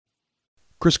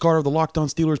Chris Carter of the Locked On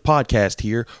Steelers podcast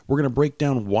here. We're going to break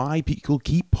down why people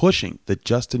keep pushing the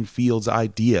Justin Fields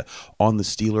idea on the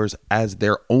Steelers as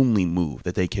their only move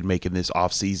that they can make in this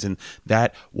offseason,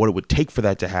 that what it would take for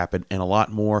that to happen, and a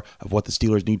lot more of what the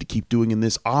Steelers need to keep doing in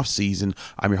this offseason.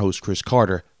 I'm your host, Chris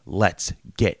Carter. Let's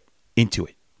get into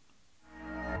it.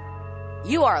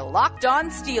 You are Locked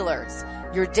On Steelers,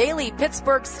 your daily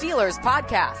Pittsburgh Steelers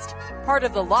podcast, part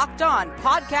of the Locked On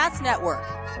Podcast Network,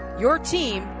 your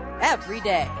team every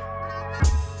day.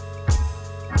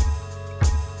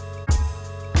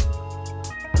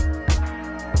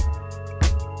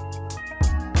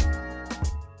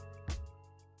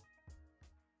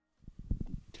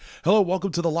 Hello,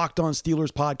 welcome to the Locked On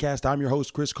Steelers podcast. I'm your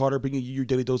host, Chris Carter, bringing you your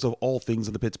daily dose of all things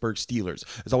in the Pittsburgh Steelers.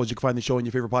 As always, you can find the show on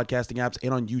your favorite podcasting apps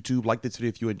and on YouTube. Like this video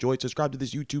if you enjoyed. Subscribe to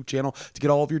this YouTube channel to get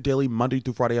all of your daily Monday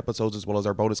through Friday episodes, as well as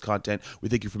our bonus content. We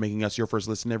thank you for making us your first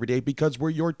listen every day because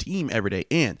we're your team every day.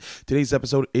 And today's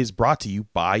episode is brought to you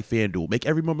by FanDuel. Make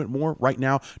every moment more. Right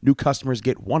now, new customers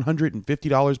get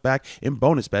 $150 back in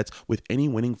bonus bets with any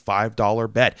winning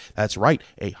 $5 bet. That's right,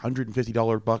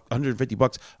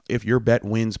 $150 if your bet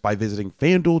wins by visiting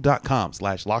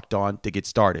FanDuel.com/LockedOn to get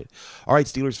started. All right,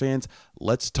 Steelers fans,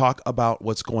 let's talk about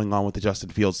what's going on with the Justin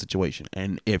Fields situation.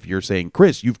 And if you're saying,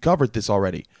 Chris, you've covered this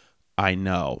already, I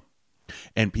know.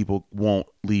 And people won't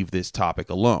leave this topic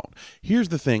alone. Here's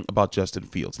the thing about Justin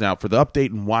Fields. Now, for the update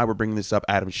and why we're bringing this up,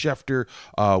 Adam Schefter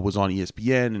was on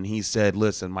ESPN, and he said,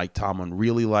 listen, Mike Tomlin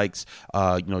really likes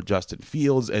Justin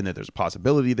Fields, and that there's a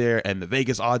possibility there, and the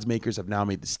Vegas odds makers have now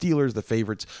made the Steelers the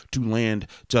favorites to land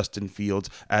Justin Fields,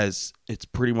 as it's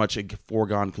pretty much a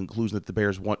foregone conclusion that the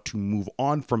Bears want to move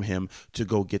on from him to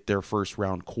go get their first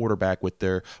round quarterback with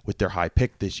their high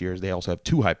pick this year. They also have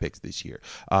 2 high picks this year.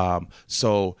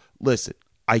 So listen,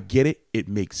 I get it. It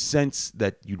makes sense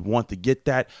that you'd want to get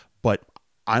that, but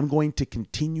I'm going to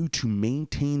continue to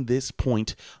maintain this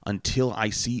point until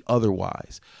I see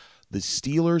otherwise. The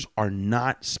Steelers are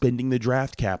not spending the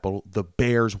draft capital the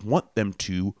Bears want them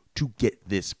to get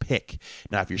this pick.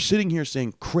 Now, if you're sitting here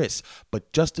saying, Chris,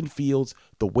 but Justin Fields,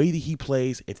 the way that he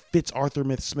plays, it fits Arthur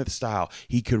Smith's style.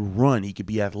 He could run. He could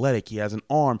be athletic. He has an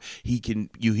arm. He can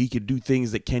do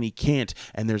things that Kenny can't.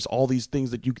 And there's all these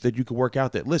things that you could work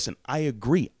out that. Listen, I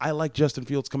agree. I like Justin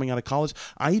Fields coming out of college.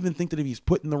 I even think that if he's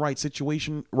put in the right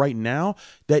situation right now,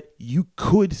 that you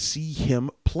could see him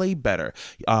play better.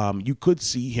 You could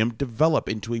see him develop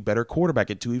into a better quarterback,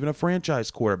 into even a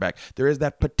franchise quarterback. There is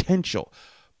that potential.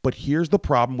 But here's the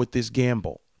problem with this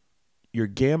gamble. You're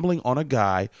gambling on a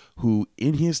guy who,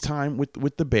 in his time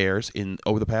with the Bears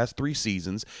over the past 3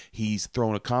 seasons, he's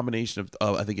thrown a combination of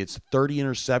I think it's 30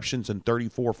 interceptions and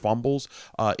 34 fumbles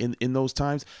in those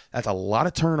times. That's a lot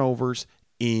of turnovers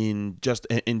in just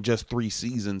 3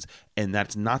 seasons, and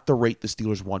that's not the rate the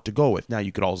Steelers want to go with. Now,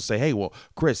 you could also say, hey, well,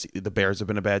 Chris, the Bears have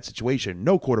been in a bad situation.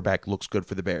 No quarterback looks good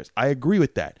for the Bears. I agree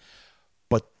with that.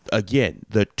 But again,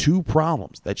 the 2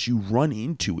 problems that you run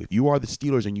into if you are the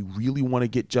Steelers and you really want to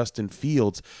get Justin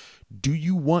Fields, do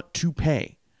you want to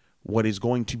pay what is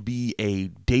going to be a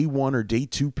day 1 or day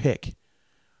 2 pick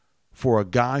for a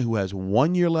guy who has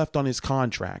 1 year left on his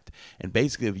contract? And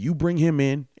basically, if you bring him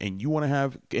in and you want to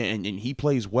have and he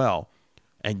plays well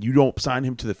and you don't sign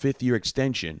him to the 5th year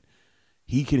extension,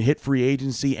 he can hit free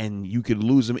agency and you can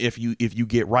lose him if you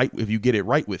get it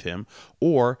right with him,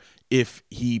 or if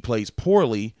he plays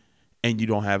poorly and you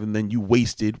don't have him, then you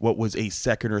wasted what was a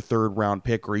 2nd or 3rd round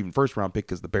pick or even 1st round pick,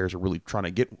 because the Bears are really trying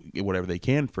to get whatever they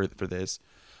can for this.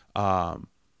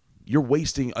 You're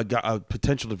wasting a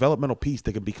potential developmental piece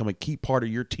that can become a key part of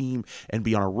your team and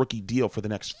be on a rookie deal for the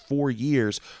next 4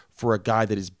 years for a guy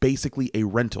that is basically a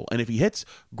rental. And if he hits,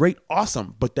 great,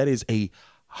 awesome, but that is a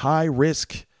high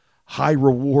risk, high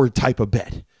reward type of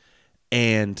bet.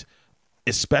 And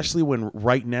especially when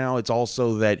right now it's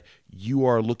also that you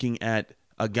are looking at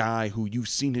a guy who you've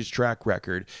seen his track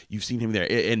record, you've seen him there.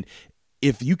 And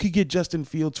if you could get Justin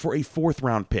Fields for a 4th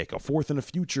round pick, a 4th and a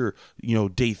future,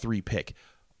 day 3 pick,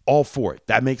 all for it.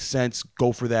 That makes sense.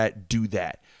 Go for that. Do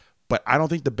that. But I don't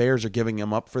think the Bears are giving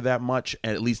him up for that much,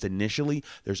 at least initially.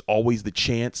 There's always the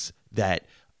chance that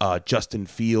Justin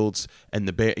Fields and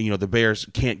the Bears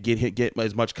can't get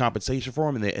as much compensation for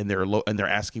him, and their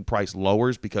asking price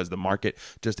lowers because the market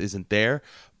just isn't there.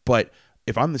 But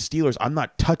if I'm the Steelers, I'm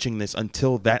not touching this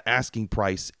until that asking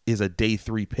price is a day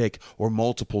 3 pick or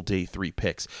multiple day 3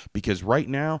 picks, because right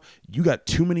now you got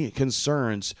too many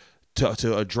concerns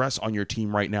to address on your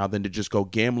team right now than to just go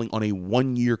gambling on a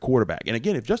 1-year quarterback. And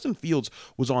again, if Justin Fields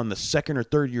was on the 2nd or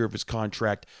 3rd year of his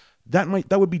contract,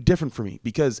 that would be different for me,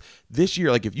 because this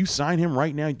year, like if you sign him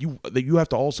right now, you have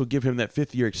to also give him that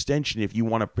 5th year extension if you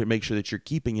want to make sure that you're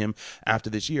keeping him after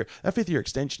this year. That 5th year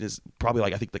extension is probably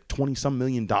I think $20-some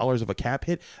million of a cap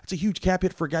hit. That's a huge cap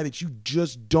hit for a guy that you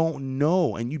just don't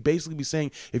know, and you basically be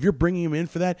saying if you're bringing him in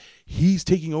for that, he's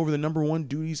taking over the number one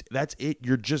duties. That's it.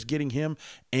 You're just getting him,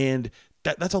 and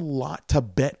that's a lot to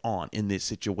bet on in this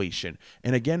situation.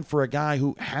 And again, for a guy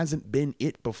who hasn't been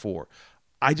it before,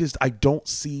 I don't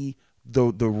see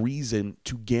the reason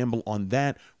to gamble on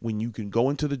that when you can go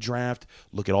into the draft,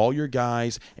 look at all your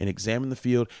guys, and examine the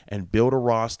field and build a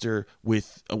roster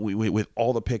with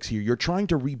all the picks here. You're trying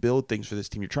to rebuild things for this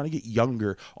team. You're trying to get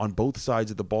younger on both sides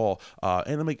of the ball,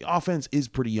 and offense is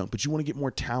pretty young, but you want to get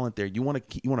more talent there. You want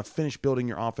to finish building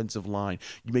your offensive line.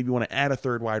 You maybe want to add a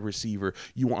third wide receiver.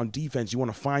 On defense, you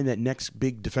want to find that next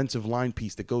big defensive line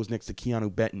piece that goes next to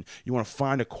Keanu Benton. You want to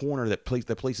find a corner that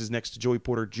places next to Joey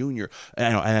Porter Jr.,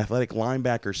 an athletic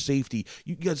linebacker, safety.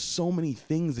 You got so many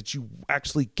things that you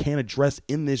actually can address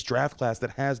in this draft class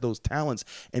that has those talents.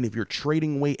 And if you're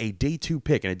trading away a day 2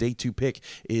 pick, and a day 2 pick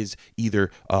is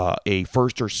either a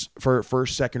first,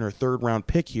 second, or third round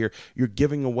pick here, you're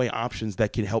giving away options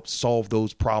that can help solve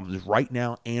those problems right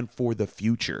now and for the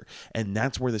future. And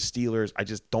that's where the Steelers, I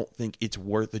just don't think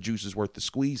the juice is worth the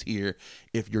squeeze here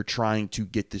if you're trying to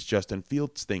get this Justin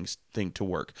Fields thing to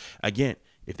work. Again,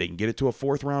 if they can get it to a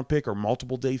 4th round pick or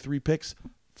multiple day 3 picks,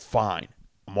 fine.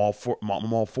 I'm all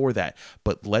for that.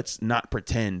 But let's not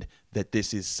pretend that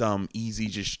this is some easy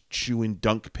just chew and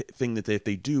dunk thing that if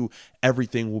they do,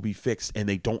 everything will be fixed and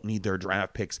they don't need their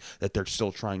draft picks that they're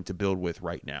still trying to build with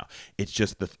right now. It's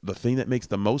just the thing that makes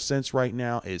the most sense right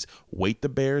now is wait the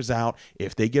Bears out.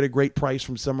 If they get a great price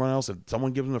from someone else, if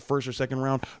someone gives them a 1st or 2nd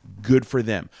round, good for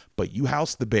them. But you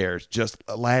housed the Bears just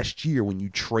last year when you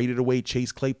traded away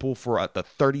Chase Claypool for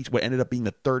what ended up being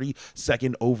the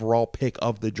 32nd overall pick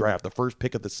of the draft, the 1st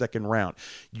pick of the 2nd round.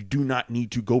 You do not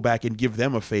need to go back and give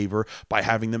them a favor by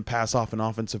having them pass off an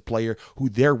offensive player who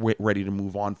they're ready to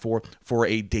move on for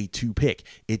a day 2 pick.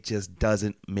 It just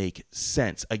doesn't make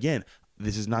sense. Again,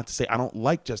 this is not to say I don't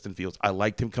like Justin Fields. I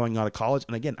liked him coming out of college,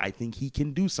 and again, I think he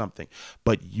can do something.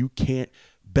 But you can't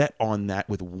bet on that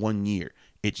with 1 year.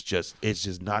 It's just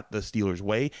not the Steelers'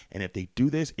 way. And if they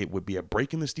do this, it would be a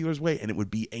break in the Steelers' way, and it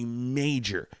would be a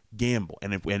major gamble.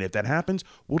 And if that happens,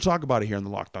 we'll talk about it here on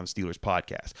the Locked On Steelers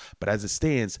podcast. But as it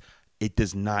stands, it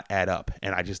does not add up.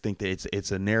 And I just think that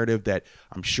it's a narrative that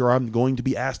I'm sure I'm going to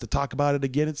be asked to talk about it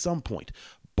again at some point.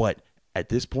 But at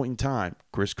this point in time,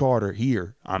 Chris Carter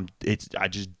here, I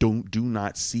just do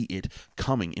not see it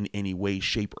coming in any way,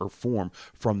 shape, or form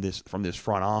from this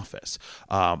front office.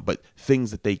 But things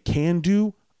that they can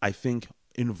do, I think,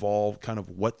 involve kind of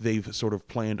what they've sort of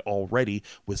planned already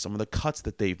with some of the cuts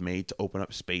that they've made to open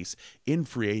up space in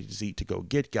free agency to go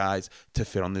get guys to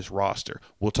fit on this roster.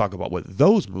 We'll talk about what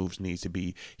those moves need to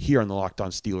be here on the Locked On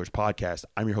Steelers podcast.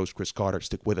 I'm your host, Chris Carter.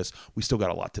 Stick with us. We still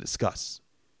got a lot to discuss.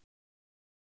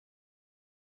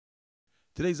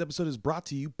 Today's episode is brought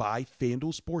to you by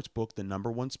FanDuel Sportsbook, the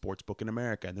 #1 sportsbook in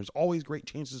America. And there's always great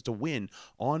chances to win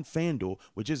on FanDuel,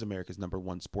 which is America's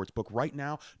 #1 sportsbook. Right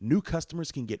now, new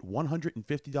customers can get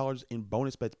 $150 in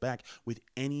bonus bets back with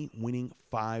any winning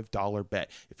 $5 bet.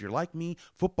 If you're like me,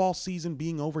 football season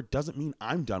being over doesn't mean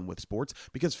I'm done with sports,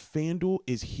 because FanDuel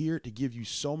is here to give you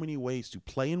so many ways to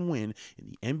play and win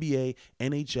in the NBA,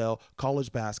 NHL,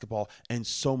 college basketball, and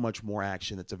so much more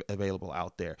action that's available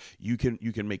out there. You can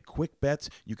make quick bets.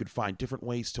 You can find different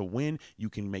ways to win. You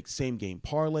can make same game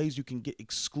parlays. You can get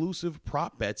exclusive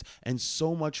prop bets and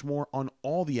so much more on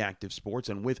all the active sports.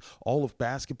 And with all of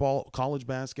basketball, college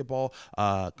basketball,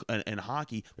 and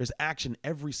hockey, there's action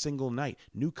every single night.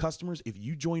 New customers, if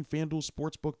you join FanDuel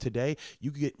Sportsbook today,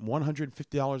 you can get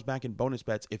 $150 back in bonus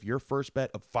bets if your first bet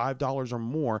of $5 or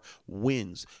more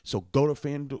wins. So go to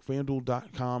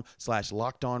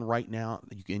FanDuel.com/lockedon right now.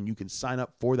 You can sign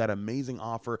up for that amazing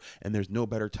offer, and there's no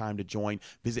better time to join.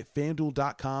 Visit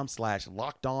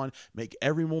FanDuel.com/lockedon. Make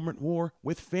every moment more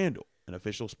with FanDuel, an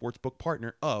official sportsbook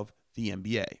partner of the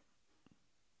NBA.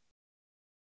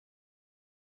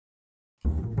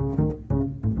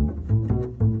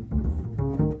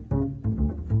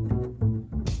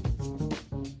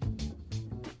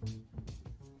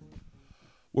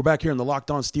 We're back here on the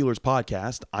Locked On Steelers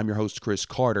podcast. I'm your host, Chris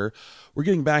Carter. We're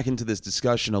getting back into this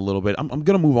discussion a little bit. I'm going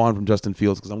to move on from Justin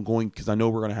Fields because I know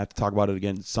we're going to have to talk about it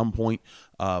again at some point.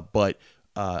 But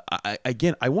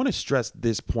Again, I want to stress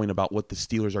this point about what the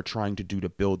Steelers are trying to do to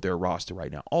build their roster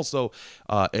right now. Also,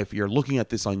 if you're looking at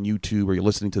this on YouTube or you're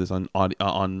listening to this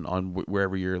on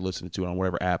wherever you're listening to it, on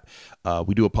whatever app,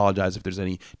 we do apologize if there's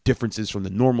any differences from the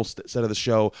normal set of the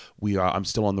show. I'm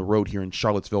still on the road here in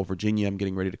Charlottesville, Virginia. I'm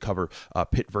getting ready to cover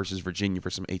Pitt versus Virginia for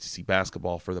some ACC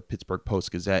basketball for the Pittsburgh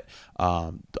Post-Gazette,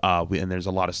 and there's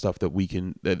a lot of stuff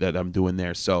that I'm doing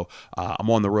there. So I'm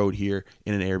on the road here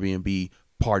in an Airbnb.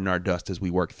 Pardon our dust as we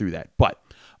work through that. But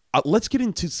let's get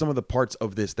into some of the parts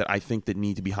of this that I think that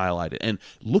need to be highlighted, and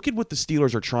look at what the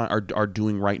Steelers are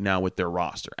doing right now with their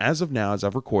roster. As of now, as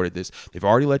I've recorded this, they've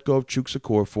already let go of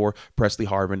Chukwuezekwor for Presley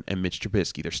Harvin and Mitch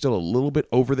Trubisky. They're still a little bit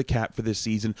over the cap for this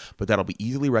season, but that'll be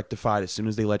easily rectified as soon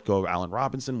as they let go of Allen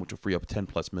Robinson, which will free up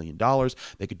 $10+ million.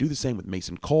 They could do the same with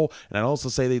Mason Cole, and I'd also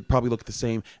say they'd probably look at the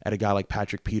same at a guy like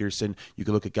Patrick Peterson. You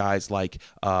could look at guys like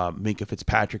Minkah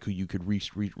Fitzpatrick, who you could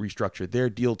restructure their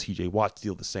deal. TJ Watt's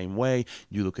deal the same way.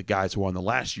 You look at guys who are on the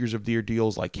last years of their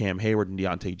deals like Cam Hayward and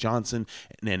Deontay Johnson,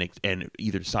 and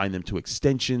either sign them to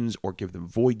extensions or give them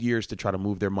void years to try to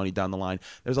move their money down the line.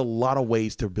 There's a lot of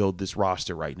ways to build this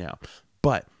roster right now.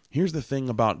 But here's the thing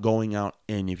about going out,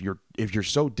 and if you're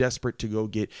so desperate to go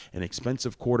get an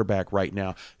expensive quarterback right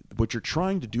now, what you're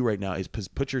trying to do right now is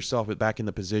put yourself back in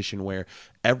the position where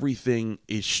everything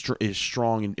is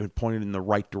strong and pointed in the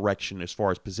right direction as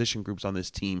far as position groups on this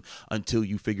team until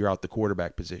you figure out the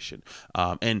quarterback position.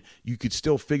 And you could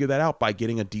still figure that out by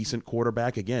getting a decent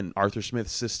quarterback. Again, Arthur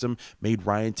Smith's system made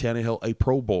Ryan Tannehill a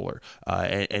Pro Bowler,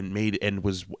 and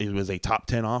was a top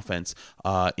 10 offense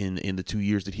in the 2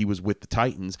 years that he was with the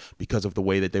Titans because of the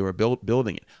way that they were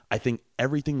building it. I think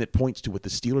everything that points to what the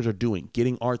Steelers are doing,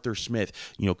 getting Arthur Smith,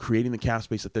 creating the cap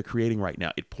space that they're creating right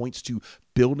now, it points to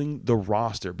building the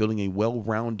roster, building a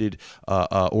well-rounded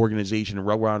organization, a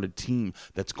well-rounded team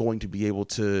that's going to be able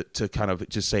to kind of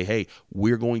just say, hey,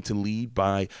 we're going to lead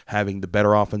by having the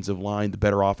better offensive line, the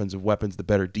better offensive weapons, the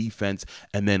better defense,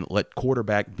 and then let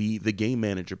quarterback be the game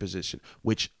manager position,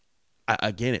 which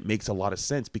again, it makes a lot of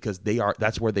sense because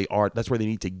that's where they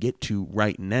need to get to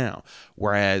right now.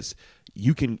 Whereas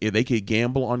if they could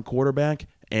gamble on quarterback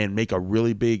and make a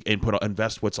really big and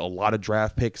invest what's a lot of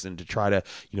draft picks and to try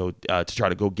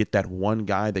to go get that one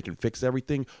guy that can fix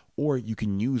everything, or you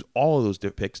can use all of those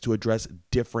picks to address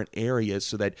different areas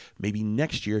so that maybe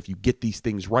next year, if you get these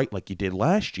things right like you did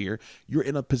last year, you're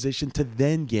in a position to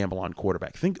then gamble on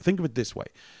quarterback. Think of it this way.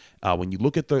 When you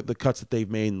look at the cuts that they've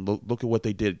made and look at what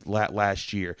they did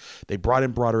last year, they brought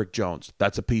in Broderick Jones.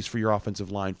 That's a piece for your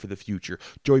offensive line for the future.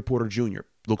 Joey Porter Jr.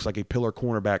 looks like a pillar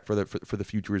cornerback for the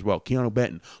future as well. Keanu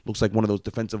Benton looks like one of those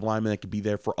defensive linemen that could be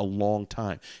there for a long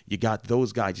time. You got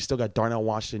those guys. You still got Darnell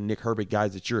Washington, Nick Herbig,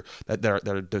 guys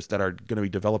that are going to be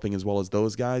developing as well as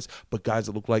those guys, but guys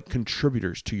that look like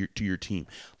contributors to your team.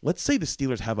 Let's say the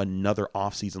Steelers have another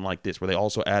offseason like this where they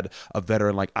also add a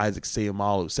veteran like Isaac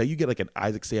Seumalo. Say you get like an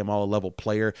Isaac Seumalo level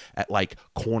player at like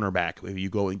cornerback. If you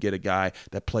go and get a guy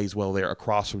that plays well there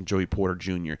across from Joey Porter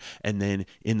Jr. And then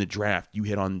in the draft, you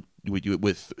hit on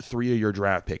with 3 of your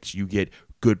draft picks, you get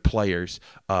good players,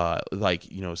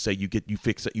 say you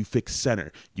fix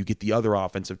center, you get the other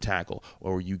offensive tackle,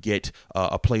 or you get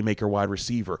a playmaker wide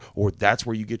receiver, or that's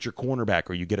where you get your cornerback,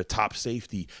 or you get a top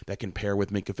safety that can pair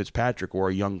with Minkah Fitzpatrick, or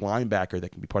a young linebacker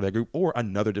that can be part of that group, or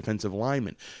another defensive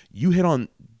lineman. You hit on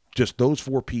just those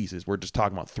 4 pieces. We're just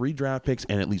talking about 3 draft picks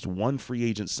and at least 1 free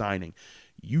agent signing.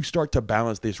 You start to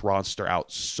balance this roster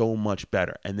out so much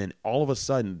better. And then all of a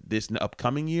sudden, this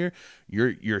upcoming year,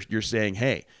 you're saying,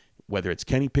 hey, whether it's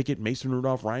Kenny Pickett, Mason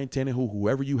Rudolph, Ryan Tannehill,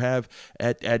 whoever you have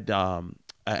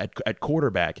at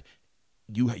quarterback,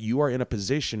 you are in a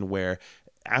position where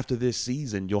after this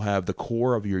season, you'll have the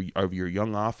core of your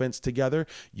young offense together.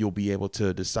 You'll be able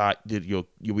to decide. You'll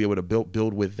be able to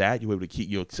build with that. You'll be able to keep.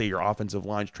 You'll say your offensive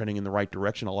line's trending in the right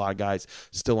direction. A lot of guys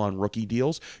still on rookie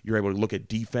deals. You're able to look at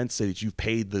defense, say that you've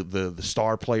paid the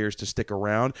star players to stick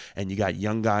around, and you got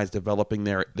young guys developing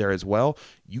there as well.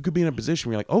 You could be in a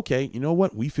position where you're like, okay, you know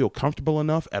what? We feel comfortable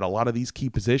enough at a lot of these key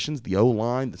positions, the O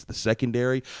line, the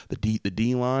secondary, the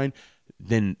D line.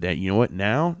 Then that, you know what?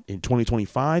 Now in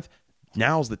 2025.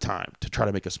 Now's the time to try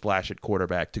to make a splash at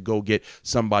quarterback, to go get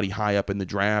somebody high up in the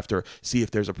draft or see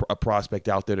if there's a prospect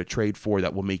out there to trade for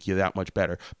that will make you that much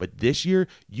better. But this year,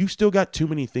 you still got too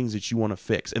many things that you want to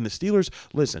fix. And the Steelers,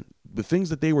 listen, the things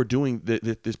that they were doing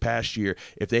this past year,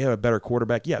 if they have a better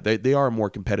quarterback, yeah, they are a more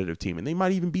competitive team. And they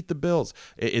might even beat the Bills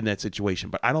in that situation.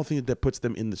 But I don't think that puts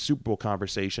them in the Super Bowl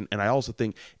conversation. And I also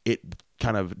think it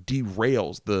kind of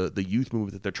derails the youth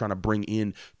movement that they're trying to bring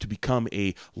in to become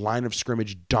a line of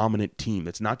scrimmage dominant team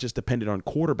that's not just dependent on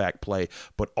quarterback play,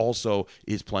 but also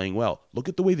is playing well. Look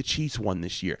at the way the Chiefs won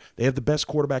this year. They have the best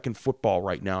quarterback in football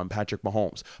right now in Patrick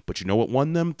Mahomes. But you know what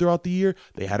won them throughout the year?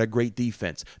 They had a great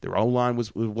defense. Their O-line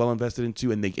was well invested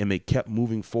into, and they kept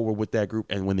moving forward with that group.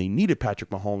 And when they needed Patrick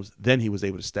Mahomes, then he was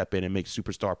able to step in and make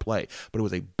superstar play. But it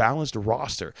was a balanced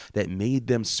roster that made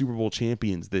them Super Bowl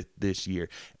champions this year.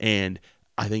 And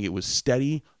I think it was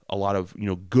steady. A lot of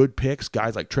good picks,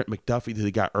 guys like Trent McDuffie that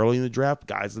they got early in the draft,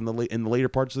 guys in the later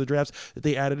parts of the drafts that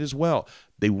they added as well.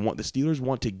 The Steelers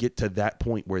want to get to that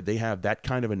point where they have that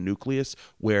kind of a nucleus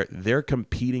where they're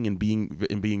competing and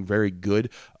being very good,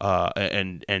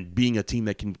 and being a team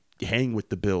that can hang with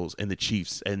the Bills and the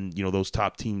Chiefs and those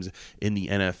top teams in the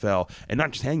NFL, and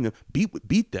not just hang them,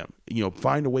 beat them.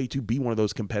 Find a way to be one of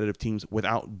those competitive teams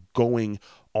without going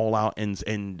all out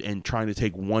and trying to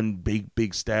take one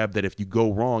big stab that if you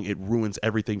go wrong, it ruins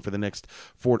everything for the next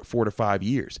 4 to 5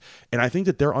 years. And I think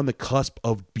that they're on the cusp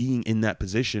of being in that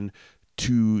position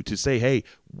to say, hey,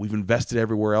 we've invested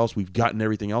everywhere else, we've gotten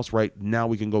everything else right, now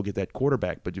we can go get that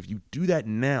quarterback. But if you do that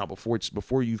now, before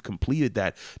you've completed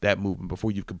that movement,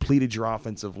 before you've completed your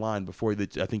offensive line,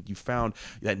 I think you found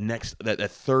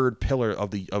that third pillar of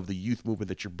the youth movement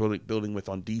that you're building with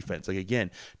on defense. Like,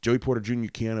 again, Joey Porter Jr.,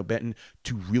 Keanu Benton,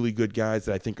 two really good guys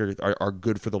that I think are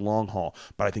good for the long haul.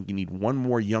 But I think you need one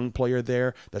more young player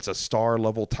there that's a star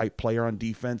level type player on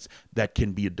defense that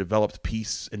can be a developed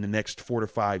piece in the next 4 to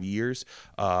 5 years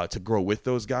to grow with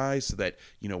those guys, so that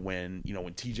when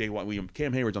TJ Watt,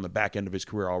 Cam Hayward's on the back end of his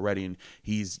career already, and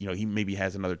he maybe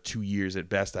has another 2 years at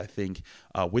best, I think,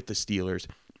 with the Steelers.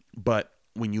 But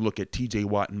when you look at TJ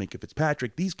Watt and Minkah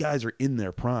Fitzpatrick, these guys are in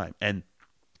their prime, and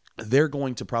they're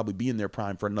going to probably be in their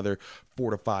prime for another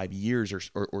 4 to 5 years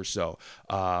or so.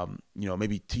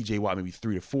 Maybe TJ Watt, maybe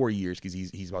 3 to 4 years, because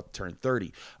he's about to turn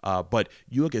 30. But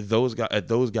you look at those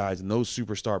guys and those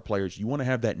superstar players. You want to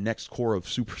have that next core of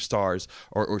superstars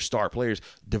or star players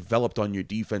developed on your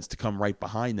defense to come right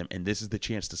behind them. And this is the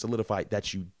chance to solidify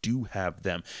that you do have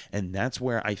them. And that's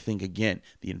where I think, again,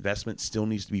 the investment still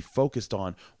needs to be focused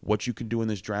on what you can do in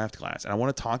this draft class. And I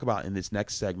want to talk about in this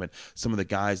next segment some of the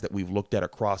guys that we've looked at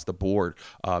across the board,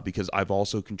 because I've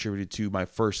also contributed to my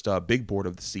first big board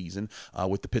of the season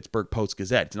with the Pittsburgh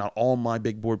Post-Gazette. It's not all my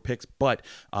big board picks, but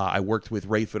I worked with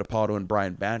Ray Fittipaldo and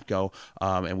Brian Batko,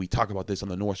 and we talk about this on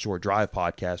the North Shore Drive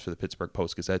podcast for the Pittsburgh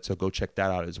Post-Gazette, so go check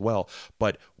that out as well.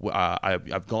 But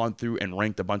I've gone through and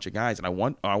ranked a bunch of guys, and I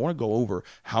want to go over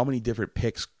how many different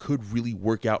picks could really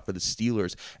work out for the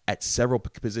Steelers at several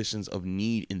positions of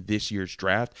need in this year's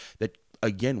draft that,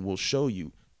 again, will show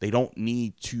you they don't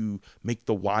need to make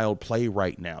the wild play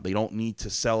right now. They don't need to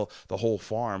sell the whole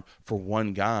farm for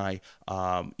one guy,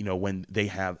 when they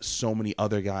have so many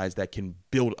other guys that can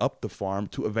build up the farm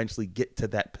to eventually get to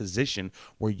that position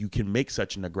where you can make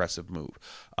such an aggressive move.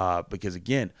 Because,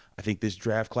 again, I think this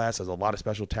draft class has a lot of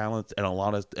special talents and a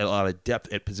lot of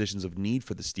depth at positions of need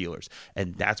for the Steelers.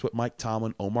 And that's what Mike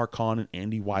Tomlin, Omar Khan, and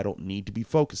Andy Weidel need to be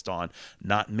focused on,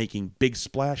 not making big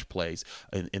splash plays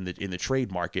in the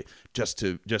trade market just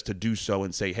to do so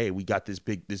and say, hey, we got this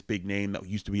big name that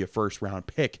used to be a first round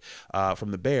pick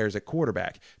from the Bears at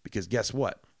quarterback. Because guess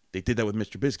what? They did that with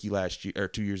Mr. Trubisky last year or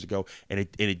 2 years ago, and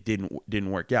it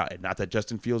didn't work out. And not that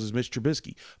Justin Fields is Mr.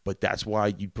 Trubisky, but that's why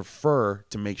you prefer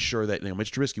to make sure that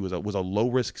Mr. Trubisky was a low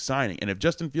risk signing. And if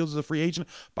Justin Fields is a free agent,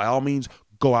 by all means,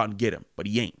 go out and get him. But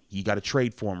he ain't. You got to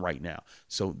trade for him right now.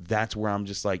 So that's where I'm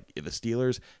just like, the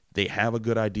Steelers, they have a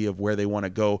good idea of where they want to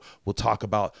go. We'll talk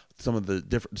about some of the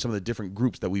different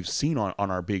groups that we've seen on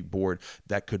our big board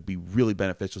that could be really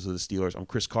beneficial to the Steelers. I'm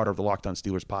Chris Carter of the Locked On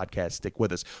Steelers podcast. Stick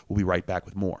with us. We'll be right back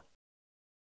with more.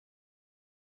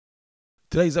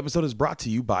 Today's episode is brought to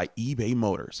you by eBay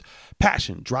Motors.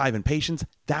 Passion, drive, and patience,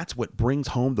 that's what brings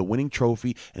home the winning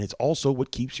trophy, and it's also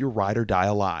what keeps your ride or die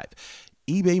alive.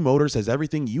 eBay Motors has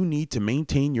everything you need to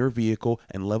maintain your vehicle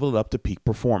and level it up to peak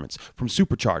performance. From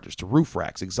superchargers to roof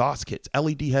racks, exhaust kits,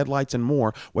 LED headlights, and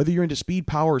more, whether you're into speed,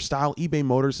 power, or style, eBay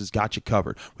Motors has got you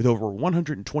covered. With over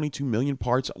 122 million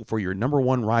parts for your number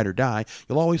one ride or die,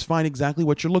 you'll always find exactly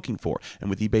what you're looking for. And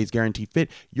with eBay's Guaranteed Fit,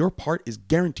 your part is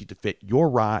guaranteed to fit your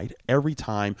ride every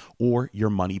time or your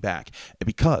money back.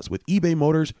 Because with eBay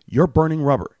Motors, you're burning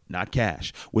rubber, not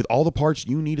cash. With all the parts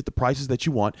you need at the prices that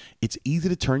you want, it's easy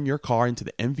to turn your car into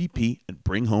the MVP and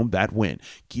bring home that win.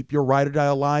 Keep your ride or die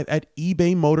alive at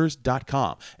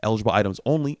ebaymotors.com. Eligible items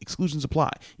only. Exclusions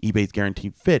apply. eBay's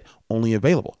Guaranteed Fit only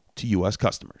available to U.S.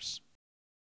 customers.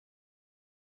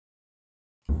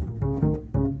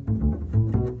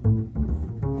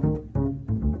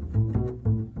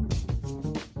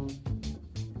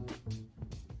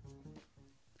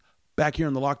 Back here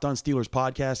on the Locked On Steelers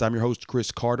podcast, I'm your host,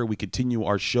 Chris Carter. We continue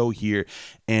our show here,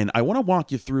 and I want to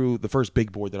walk you through the first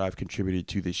big board that I've contributed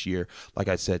to this year, like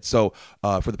I said. So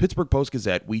for the Pittsburgh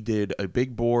Post-Gazette, we did a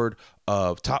big board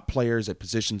of top players at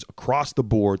positions across the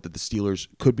board that the Steelers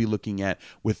could be looking at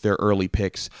with their early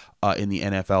picks in the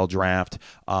NFL draft.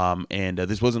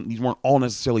 These weren't all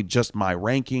necessarily just my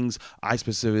rankings. I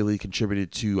specifically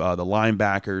contributed to the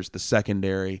linebackers, the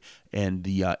secondary, and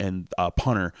the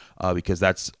punter because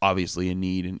that's obviously a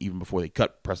need. And even before they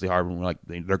cut Presley Harvin, we're like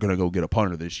they're going to go get a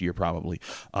punter this year probably.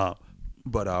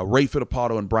 But Ray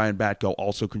Fittipaldo and Brian Batko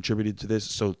also contributed to this,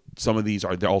 so some of these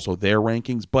are also their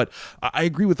rankings. But I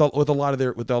agree with a lot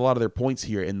of their points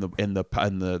here in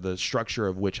the structure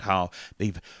of which how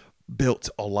they've built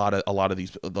a lot of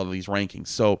these rankings.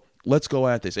 So let's go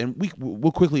at this, and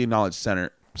we'll quickly acknowledge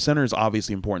center. Center is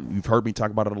obviously important. You've heard me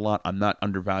talk about it a lot. I'm not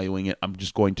undervaluing it. I'm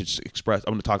going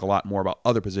to talk a lot more about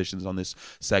other positions on this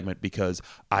segment because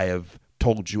I have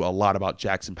told you a lot about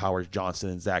Jackson Powers-Johnson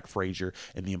and Zach Frazier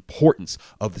and the importance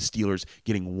of the Steelers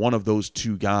getting one of those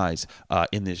two guys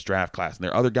in this draft class. And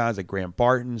there are other guys like Graham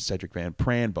Barton, Cedric Van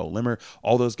Pran, Bo Limmer.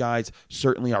 All those guys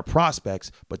certainly are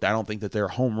prospects, but I don't think that they're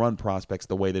home run prospects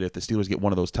the way that if the Steelers get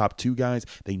one of those top two guys,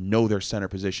 they know their center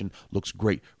position looks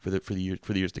great for the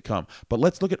years to come. But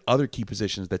let's look at other key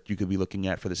positions that you could be looking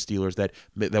at for the Steelers that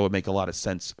would make a lot of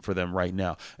sense for them right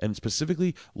now. And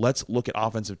specifically, let's look at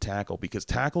offensive tackle, because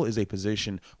tackle is a position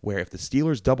where if the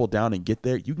Steelers double down and get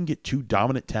there, you can get two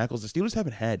dominant tackles. The Steelers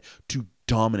haven't had two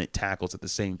dominant tackles at the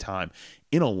same time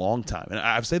in a long time. And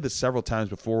I've said this several times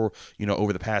before,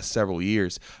 over the past several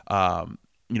years.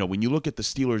 When you look at the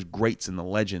Steelers' greats and the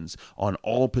legends on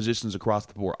all positions across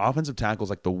the board, offensive tackle is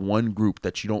like the one group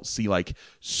that you don't see like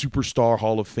superstar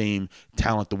Hall of Fame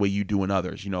talent the way you do in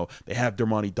others. They have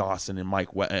Dermontti Dawson and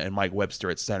Mike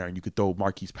Webster at center, and you could throw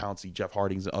Marquise Pouncey, Jeff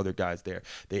Hardings, and other guys there.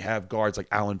 They have guards like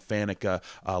Alan Faneca,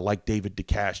 like David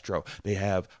DeCastro. They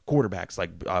have quarterbacks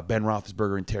like Ben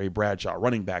Roethlisberger and Terry Bradshaw,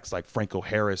 running backs like Franco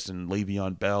Harris and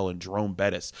Le'Veon Bell and Jerome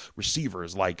Bettis,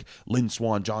 receivers like Lynn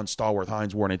Swann, John Stallworth,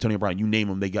 Hines Ward, and Antonio Brown. You name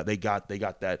them. They got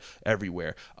that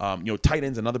everywhere. Tight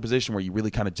end's another position where you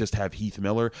really kind of just have Heath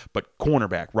Miller, but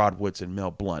cornerback Rod Woodson, Mel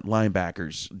Blount,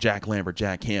 linebackers Jack Lambert,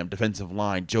 Jack Ham, defensive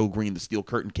line Joe Green, the Steel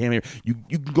Curtain, Cam. You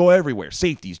can go everywhere.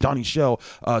 Safeties Donnie Shell,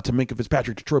 to Minkah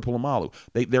Fitzpatrick, to Troy Polamalu.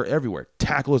 They're everywhere.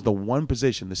 Tackle is the one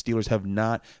position the Steelers have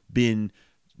not been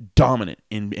dominant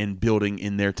in building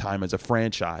in their time as a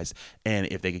franchise. And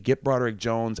if they could get Broderick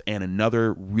Jones and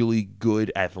another really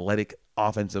good athletic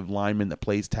offensive lineman that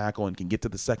plays tackle and can get to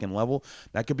the second level,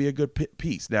 that could be a good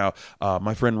piece. Now,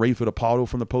 my friend Ray Fittipaldo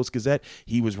from the Post-Gazette,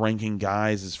 he was ranking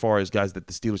guys as far as guys that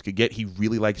the Steelers could get. He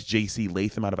really likes J.C.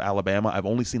 Latham out of Alabama. I've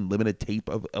only seen limited tape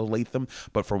of Latham,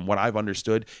 but from what I've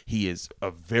understood, he is a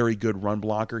very good run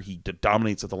blocker. He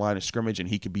dominates at the line of scrimmage, and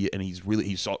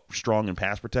he's strong in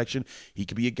pass protection. He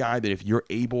could be a guy that if you're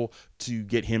able to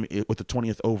get him with the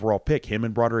 20th overall pick, him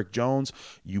and Broderick Jones,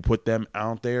 you put them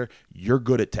out there, you're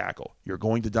good at tackle. You're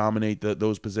going to dominate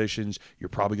those positions. You're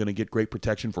probably going to get great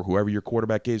protection for whoever your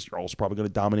quarterback is. You're also probably going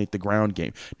to dominate the ground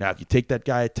game. Now, if you take that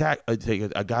guy take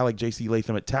a guy like J.C.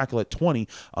 Latham at tackle at 20,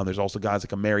 there's also guys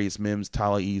like Amarius Mims,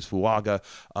 Tala Eves, Fuaga,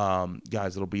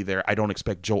 guys that'll be there. I don't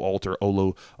expect Joe Alter,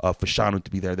 Olo Fashanu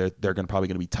to be there. They're probably going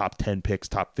to be top 10 picks,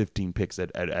 top 15 picks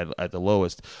at the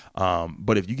lowest.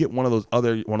 But if you get one of those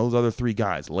other three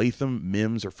guys, Latham,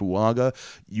 Mims, or Fuaga,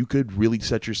 you could really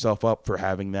set yourself up for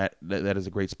having that is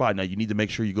a great spot. Now, you need to make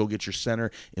sure you go get your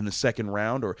center in the second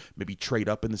round, or maybe trade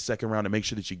up in the second round and make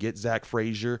sure that you get Zach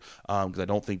Frazier, because I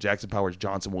don't think Jackson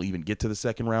Powers-Johnson will even get to the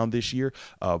second round this year.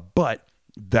 But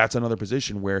that's another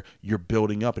position where you're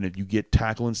building up, and if you get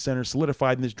tackle and center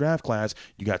solidified in this draft class,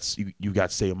 you got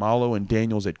Sayamalo and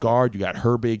Daniels at guard, you got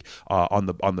Herbig on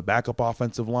the backup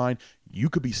offensive line. You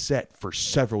could be set for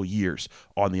several years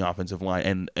on the offensive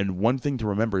line. And one thing to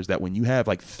remember is that when you have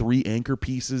like three anchor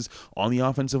pieces on the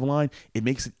offensive line, it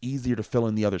makes it easier to fill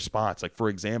in the other spots. Like, for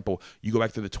example, you go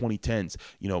back to the 2010s,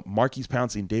 Marquise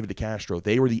Pouncey and David DeCastro,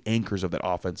 they were the anchors of that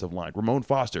offensive line. Ramon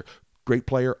Foster, great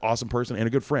player, awesome person, and a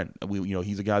good friend.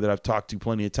 He's a guy that I've talked to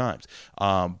plenty of times.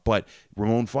 But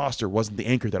Ramon Foster wasn't the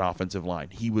anchor of that offensive line.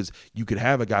 You could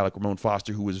have a guy like Ramon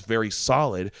Foster who was very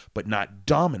solid, but not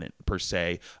dominant per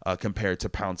se, compared to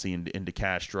Pouncey and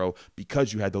DeCastro,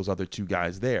 because you had those other two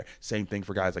guys there. Same thing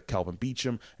for guys like Calvin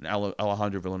Beachum and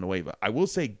Alejandro Villanueva. I will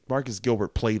say Marcus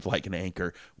Gilbert played like an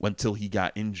anchor until he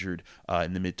got injured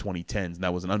in the mid-2010s, and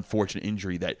that was an unfortunate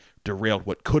injury that derailed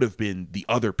what could have been the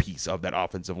other piece of that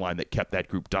offensive line that kept that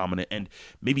group dominant and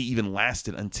maybe even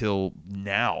lasted until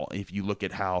now. If you look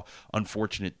at how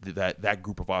unfortunate that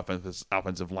group of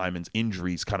offensive linemen's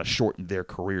injuries kind of shortened their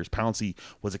careers. Pouncey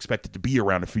was expected to be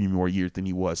around a few more years than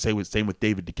he was. Same with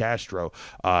David DeCastro,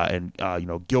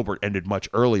 and Gilbert ended much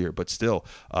earlier, but still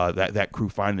that crew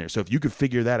finding there. So if you could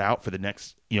figure that out for the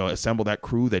next, assemble that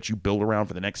crew that you build around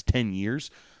for the next 10 years,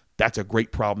 that's a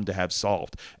great problem to have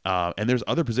solved. And there's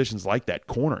other positions like that.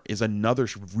 Corner is another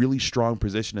really strong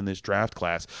position in this draft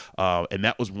class. And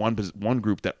that was one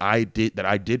group that I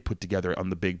did put together on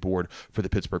the big board for the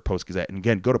Pittsburgh Post-Gazette. And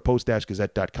again, go to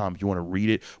post-gazette.com if you want to read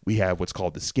it. We have what's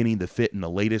called the skinny, the fit, and the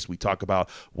latest. We talk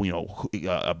about,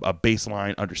 a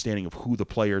baseline understanding of who the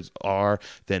players are,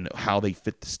 then how they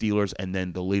fit the Steelers, and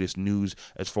then the latest news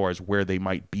as far as where they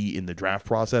might be in the draft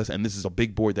process. And this is a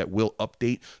big board that will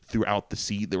update throughout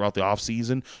the off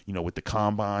season, with the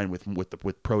combine,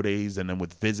 with pro days, and then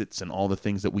with visits and all the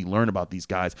things that we learn about these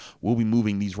guys. We'll be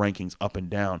moving these rankings up and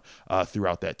down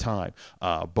throughout that time.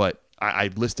 But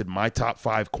I listed my top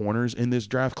 5 corners in this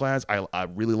draft class. I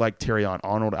really like Terrion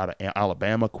Arnold out of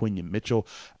Alabama, Quinion Mitchell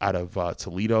out of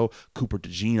Toledo, Cooper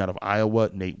DeJean out of Iowa,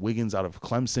 Nate Wiggins out of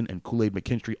Clemson, and Kool-Aid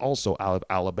McKinstry also out of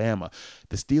Alabama.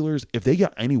 The Steelers, if they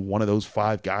got any one of those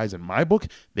 5 guys in my book,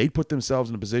 they'd put themselves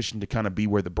in a position to kind of be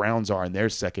where the Browns are in their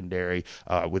secondary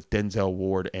with Denzel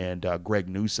Ward and Greg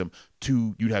Newsome.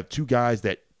 You'd have 2 guys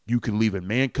that you can leave in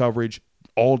man coverage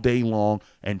all day long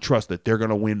and trust that they're going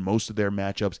to win most of their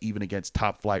matchups, even against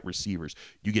top flight receivers.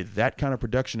 You get that kind of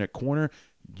production at corner,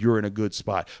 you're in a good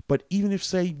spot. But even if,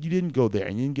 say, you didn't go there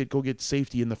and you didn't go get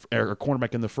safety or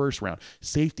cornerback in the first round,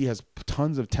 safety has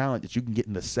tons of talent that you can get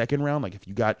in the second round. Like if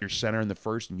you got your center in the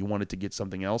first and you wanted to get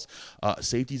something else,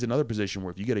 safety is another position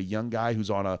where if you get a young guy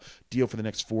who's on a deal for the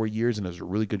next 4 years and is a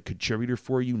really good contributor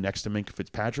for you next to Minkah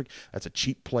Fitzpatrick, that's a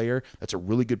cheap player. That's a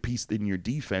really good piece in your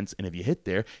defense. And if you hit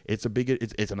there, it's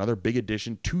another big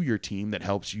addition to your team that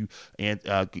helps you and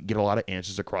get a lot of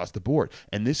answers across the board.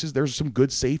 And there's some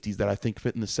good safeties that I think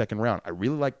fit in the second round. I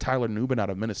really like Tyler Nubin out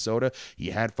of Minnesota.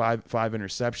 He had five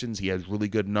interceptions. He has really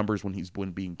good numbers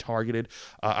when being targeted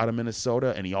out of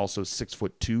Minnesota, and he also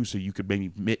 6'2", so you could maybe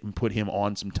put him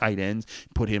on some tight ends,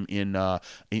 put him in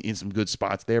some good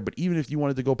spots there. But even if you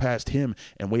wanted to go past him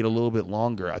and wait a little bit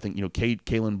longer, I think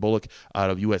Kalen Bullock out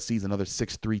of USC is another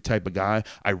 6'3" type of guy.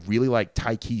 I really like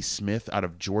Tyke Smith out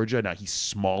of Georgia. Now he's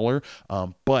smaller,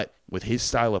 but with his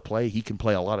style of play, he can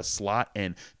play a lot of slot,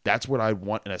 and that's what I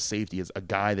want in a safety, is a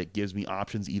guy that gives me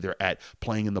options either at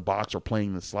playing in the box or playing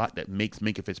in the slot that makes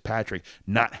Minkah Fitzpatrick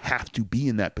not have to be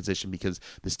in that position, because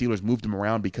the Steelers moved him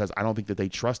around because I don't think that they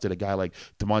trusted a guy like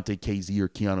DeMonte KZ or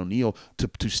Keanu Neal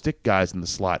to stick guys in the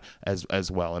slot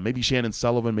as well. And maybe Shannon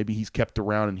Sullivan, maybe he's kept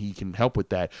around and he can help with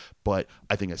that, but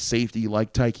I think a safety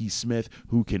like Tyke Smith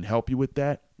who can help you with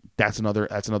that, that's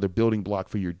another building block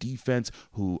for your defense,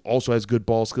 who also has good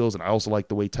ball skills. And I also like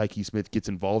the way Tyke Smith gets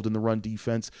involved in the run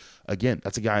defense. Again,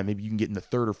 that's a guy maybe you can get in the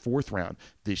 3rd or 4th round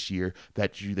this year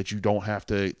that you don't have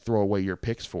to throw away your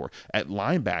picks for. At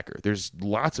linebacker, there's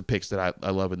lots of picks that I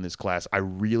love in this class. I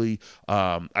really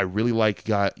like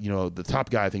the top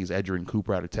guy I think is Edgerrin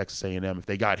Cooper out of Texas A&M. If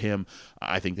they got him,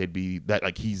 I think they'd be that,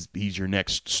 like he's your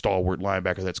next stalwart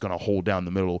linebacker that's going to hold down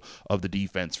the middle of the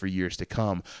defense for years to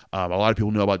come. A lot of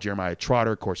people know about Jeremiah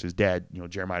Trotter. Of course, his dad,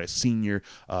 Jeremiah Sr.,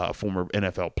 a former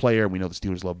NFL player. We know the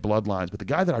Steelers love bloodlines. But the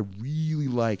guy that I really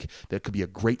like that could be a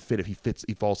great fit if he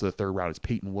falls to the 3rd round is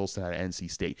Peyton Wilson out of NC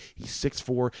State. He's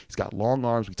 6'4". He's got long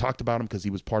arms. We talked about him because he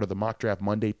was part of the mock draft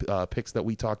Monday picks that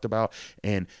we talked about.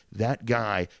 And that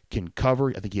guy can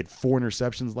cover. I think he had 4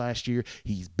 interceptions last year.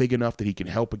 He's big enough that he can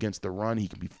help against the run. He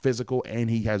can be physical, and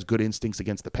he has good instincts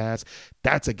against the pass.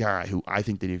 That's a guy who I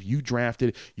think that if you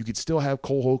drafted, you could still have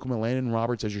Cole Holcomb and Landon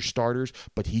Roberts as your starters,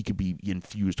 but he could be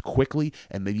infused quickly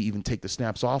and maybe even take the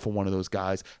snaps off of one of those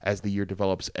guys as the year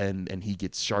develops and he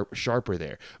gets sharper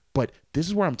there. But this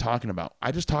is where I'm talking about.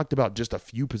 I just talked about just a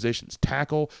few positions: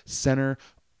 tackle, center,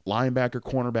 linebacker,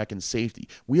 cornerback, and safety.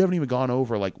 We haven't even gone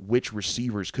over like which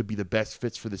receivers could be the best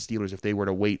fits for the Steelers if they were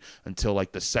to wait until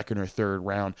like the 2nd or 3rd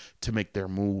round to make their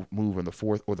move in the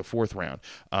 4th or the 4th round.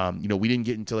 We didn't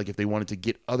get into like if they wanted to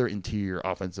get other interior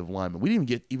offensive linemen. We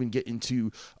didn't even get into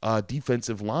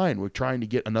defensive line. We're trying to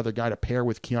get another guy to pair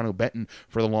with Keanu Benton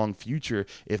for the long future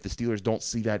if the Steelers don't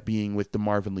see that being with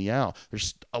DeMarvin Leal.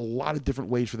 There's a lot of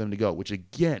different ways for them to go, which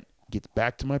again gets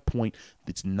back to my point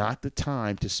It's not the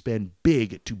time to spend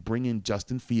big to bring in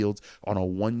Justin Fields on a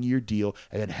 1-year deal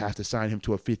and then have to sign him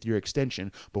to a 5th-year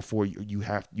extension before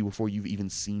before you've even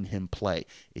seen him play.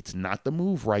 It's not the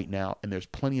move right now, and there's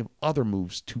plenty of other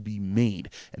moves to be made,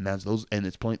 and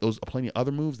it's plenty of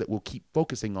other moves that we'll keep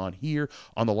focusing on here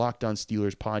on the Locked On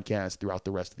Steelers podcast throughout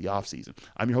the rest of the offseason.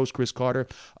 I'm your host, Chris Carter.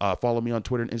 Follow me on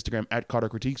Twitter and Instagram at Carter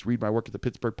Critiques. Read my work at the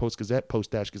Pittsburgh Post-Gazette,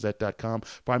 post-gazette.com.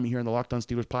 Find me here on the Locked On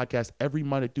Steelers podcast every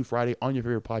Monday through Friday on your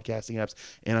favorite podcasting apps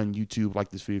and on YouTube. Like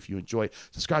this video if you enjoy.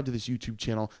 Subscribe to this YouTube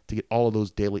channel to get all of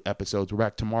those daily episodes. We're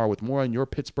back tomorrow with more on your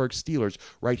Pittsburgh Steelers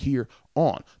right here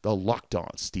on the Locked On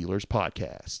Steelers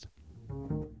podcast.